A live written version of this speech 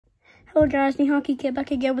Hello guys, Hockey Kid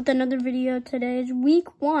back again with another video. Today is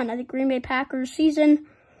week 1 of the Green Bay Packers season.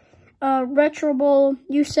 Retro Bowl.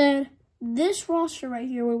 You said this roster right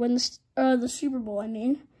here would win the Super Bowl,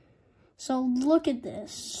 So look at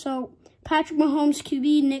this. So Patrick Mahomes,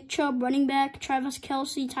 QB, Nick Chubb, running back, Travis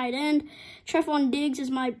Kelce, tight end. Trevon Diggs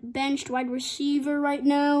is my benched wide receiver right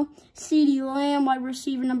now. CeeDee Lamb, wide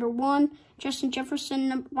receiver number 1. Justin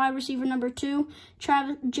Jefferson, wide receiver number 2.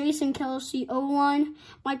 Jason Kelce, O-line.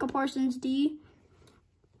 Michael Parsons, D.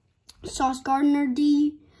 Sauce Gardner,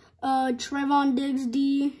 D. Trevon Diggs,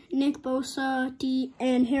 D. Nick Bosa, D.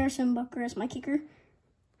 And Harrison Butker as my kicker.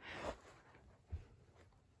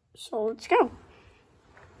 So let's go.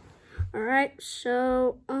 All right,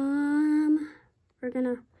 so we're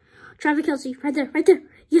gonna Travis Kelce right there.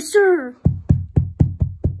 Yes, sir.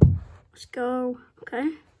 Let's go. Okay.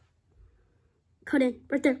 Cut in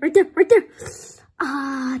right there.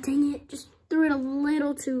 Ah, dang it! Just threw it a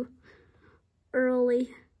little too early.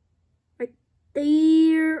 Right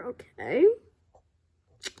there. Okay.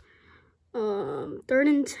 3rd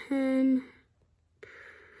and 10.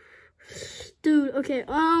 Dude, okay, I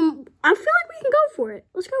feel like we can go for it.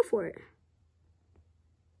 Let's go for it.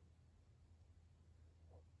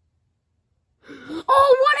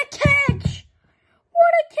 Oh, what a catch!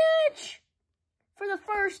 What a catch! For the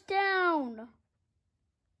first down.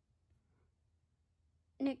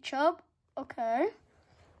 Nick Chubb, okay.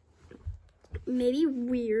 Maybe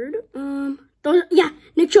weird. Yeah,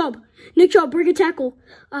 Nick Chubb, break a tackle.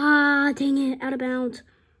 Ah, dang it, out of bounds.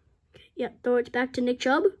 Yeah, throw it back to Nick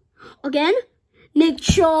Chubb. Again, Nick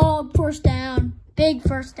Chubb, first down. Big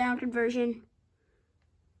first down conversion.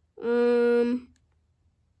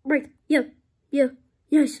 Break. Yeah,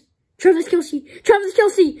 yes. Travis Kelce,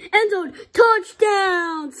 end zone,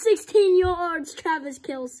 touchdown, 16 yards, Travis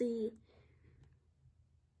Kelce.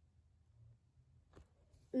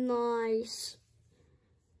 Nice.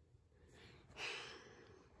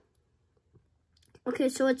 Okay,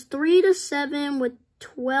 so it's 3-7 with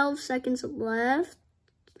 12 seconds left.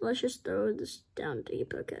 Let's just throw this down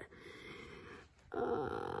deep. Okay. Alright,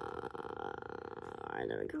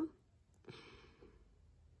 there we go.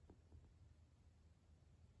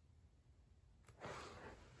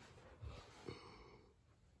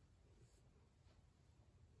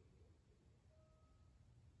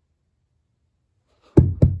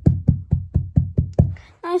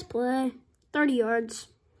 Nice play. 30 yards.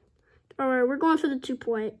 Alright, we're going for the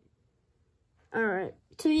 2-point. Alright.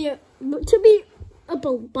 To be up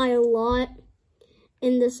by a lot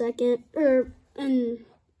in the second, or in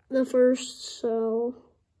the first, so.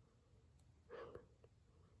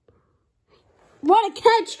 What a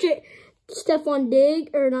catch, Stefon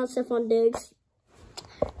Diggs, or not Stefon Diggs.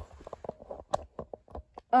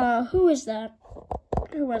 Who was that?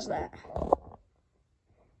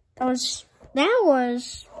 That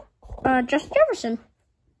was Justin Jefferson.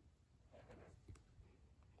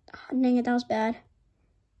 Oh, dang it, that was bad.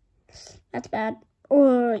 That's bad.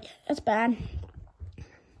 Oh, that's bad.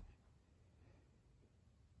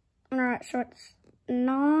 Alright, so it's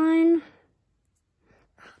 9.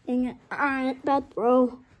 Dang it. Alright, bad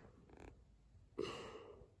throw.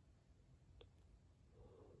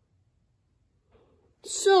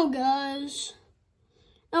 So, guys,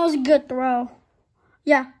 that was a good throw.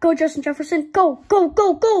 Yeah, go Justin Jefferson. Go.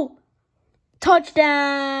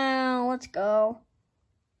 Touchdown. Let's go.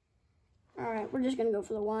 Alright, we're just going to go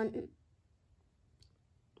for the 1.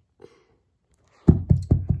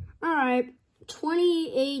 Alright,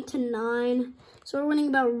 28-9. So we're winning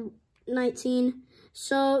about 19.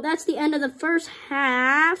 So that's the end of the first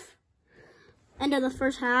half. End of the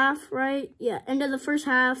first half, right? Yeah, end of the first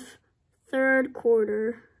half. 3rd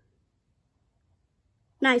quarter.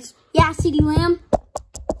 Nice. Yeah, CeeDee Lamb.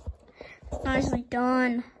 Nicely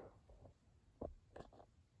done.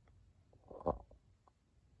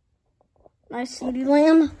 Nice CeeDee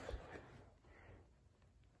Lamb.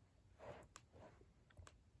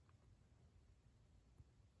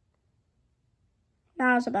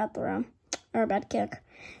 That was a bad throw. Or a bad kick.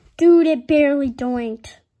 Dude, it barely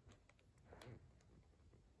doinked.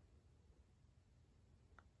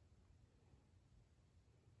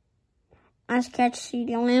 Nice catch,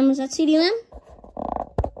 CeeDee Lamb. Is that CeeDee Lamb?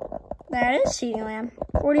 That is CeeDee Lamb.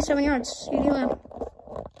 47 yards, CeeDee Lamb.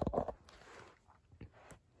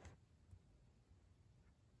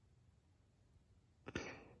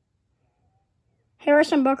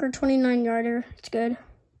 Harrison Butker, 29-yarder. It's good.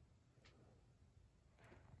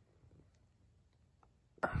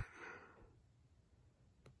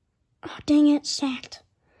 Oh, dang it, sacked.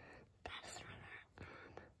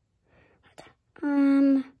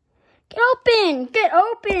 Get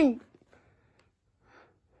open!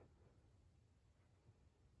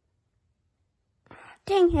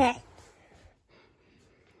 Dang it.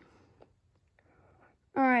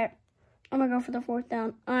 All right. I'm going to go for the 4th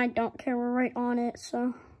down. I don't care. We're right on it,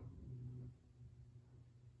 so.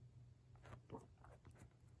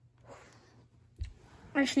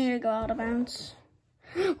 I just need to go out of bounds.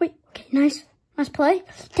 Wait, okay, nice. Nice play.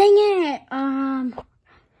 Dang it.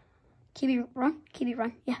 QB run. QB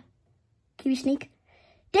run. Yeah. QB sneak.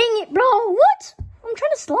 Dang it, bro. What? I'm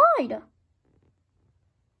trying to slide.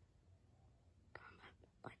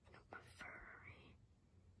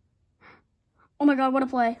 Oh my God, what a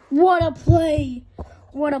play. What a play.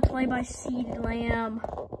 What a play by CeeDee Lamb.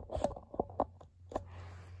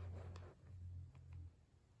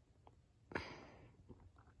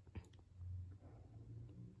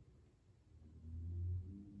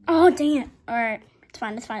 Oh, dang it. All right. It's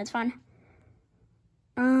fine. It's fine. It's fine.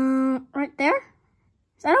 Right there?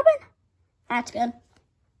 Is that open? That's good.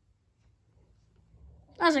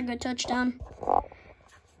 That's a good touchdown.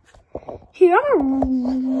 Here, I'm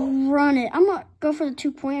going to run it. I'm going to go for the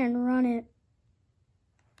 2-pointer and run it.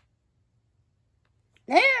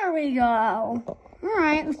 There we go. All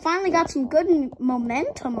right. We finally got some good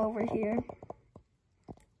momentum over here.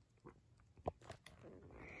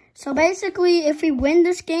 So basically, if we win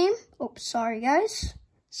this game, oops, sorry guys,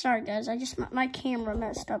 my camera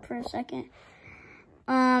messed up for a second.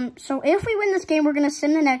 So if we win this game, we're gonna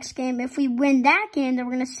sim the next game. If we win that game, then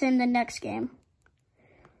we're gonna sim the next game.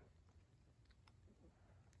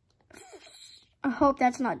 I hope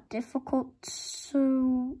that's not difficult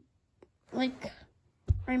to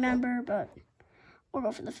remember, but we'll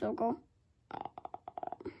go for the field goal.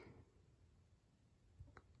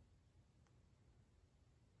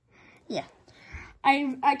 Yeah,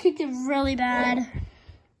 I kicked it really bad.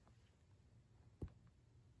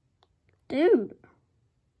 Dude.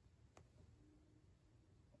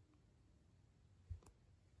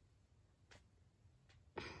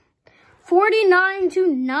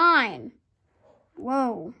 $49-9.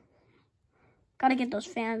 Whoa. Gotta get those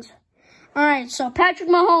fans. All right, so Patrick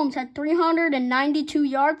Mahomes had 392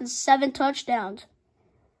 yards and 7 touchdowns.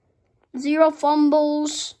 0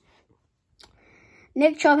 fumbles.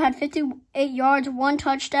 Nick Chubb had 58 yards, 1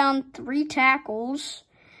 touchdown, 3 tackles.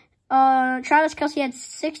 Travis Kelce had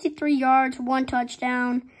 63 yards, 1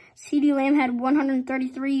 touchdown. CeeDee Lamb had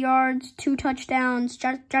 133 yards, 2 touchdowns.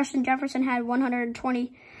 Justin Jefferson had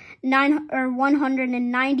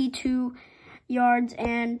 192 yards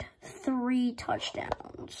and 3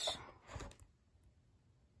 touchdowns.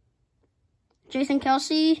 Jason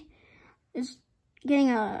Kelce is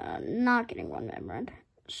not getting 1 emerald.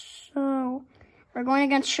 So we're going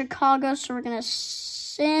against Chicago, so we're going to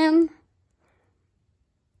sim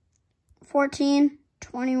 14,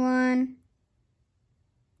 21.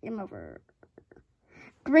 Game over.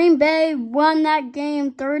 Green Bay won that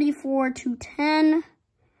game 34-10.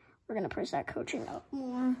 We're going to press that coaching up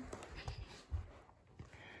more.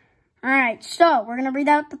 All right, so we're going to read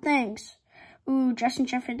out the things. Ooh, Justin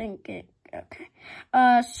Jefferson didn't get, okay.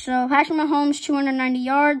 So Patrick Mahomes, 290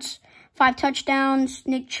 yards, 5 touchdowns.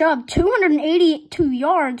 Nick Chubb, 282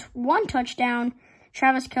 yards, 1 touchdown.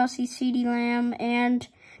 Travis Kelce, CeeDee Lamb, and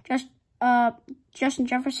Justin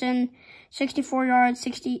Jefferson, 64 yards,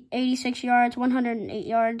 86 yards, 108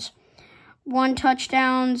 yards. 1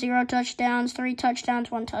 touchdown, 0 touchdowns, 3 touchdowns,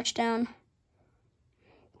 1 touchdown.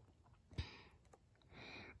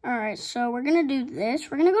 All right, so we're going to do this.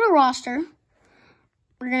 We're going to go to roster.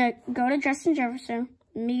 We're going to go to Justin Jefferson,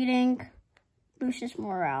 meeting, boost his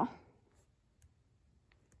morale.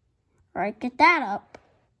 All right, get that up.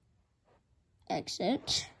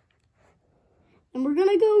 Exit. And we're going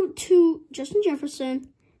to go to Justin Jefferson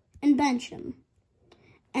and bench him.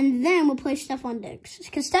 And then we'll play Stefon Diggs.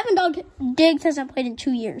 Because Stefon Diggs hasn't played in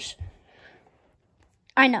 2 years.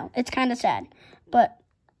 I know, it's kind of sad. But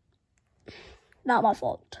not my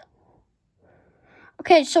fault.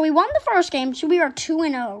 Okay, so we won the first game. So we are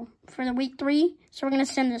 2-0 for the week 3. So we're going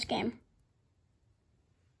to sim this game.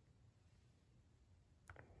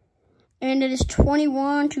 And it is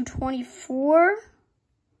 21-24.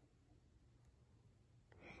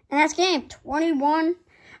 And that's game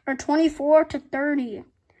 24-30.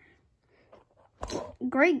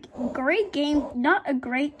 Great game. Not a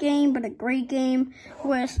great game, but a great game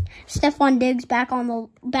with Stefon Diggs back on.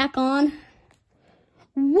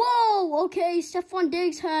 Whoa, okay, Stefon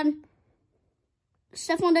Diggs had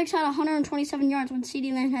 127 yards when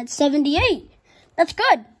CeeDee Lamb had 78. That's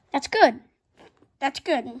good. That's good. That's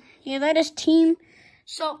good. He led his team.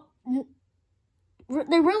 So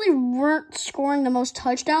they really weren't scoring the most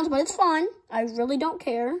touchdowns, but it's fine. I really don't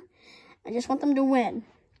care. I just want them to win.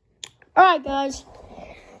 All right, guys.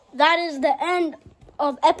 That is the end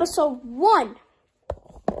of episode 1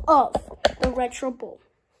 of the Retro Bowl.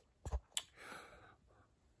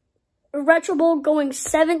 Retro Bowl going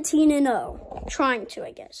 17-0. Trying to,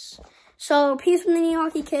 I guess. So, peace from the New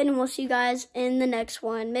Hockey Kid, and we'll see you guys in the next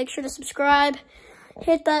one. Make sure to subscribe,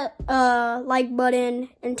 hit that like button,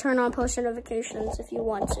 and turn on post notifications if you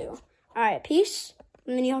want to. Alright, peace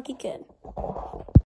from the New Hockey Kid.